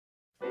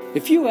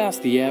If you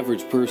ask the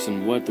average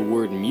person what the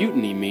word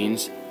mutiny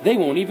means, they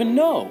won't even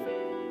know.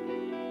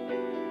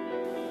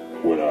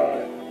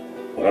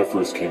 When I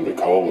first came to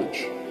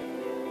college,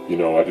 I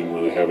didn't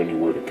really have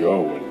anywhere to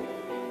go,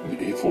 and the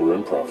 8th Floor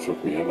Improv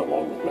took me in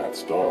along with Matt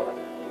Starr.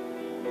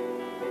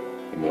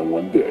 And then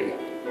one day,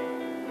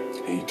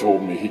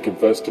 he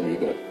confessed to me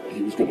that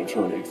he was going to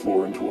turn 8th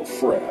Floor into a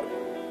frat.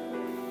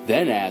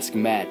 Then ask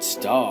Matt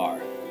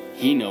Starr.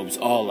 He knows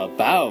all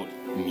about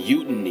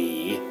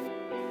mutiny.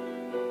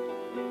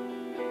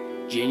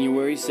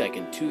 January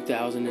 2nd,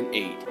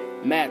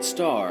 2008, Matt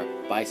Starr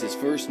buys his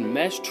first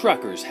mesh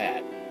trucker's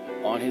hat,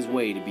 on his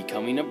way to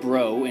becoming a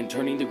bro and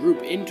turning the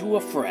group into a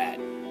frat.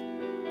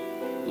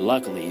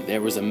 Luckily,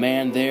 there was a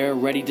man there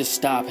ready to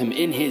stop him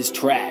in his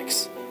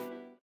tracks.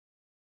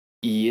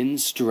 Ian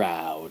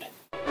Stroud.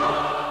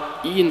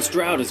 Ian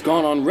Stroud has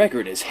gone on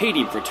record as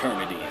hating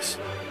fraternities.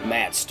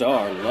 Matt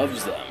Starr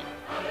loves them.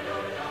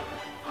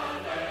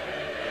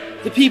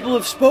 The people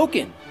have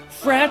spoken.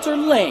 Frats are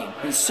lame,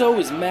 and so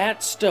is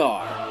Matt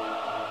Starr.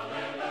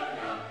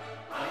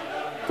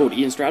 Vote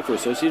Ian Stroud for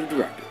Associate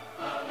Director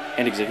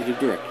and Executive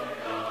Director.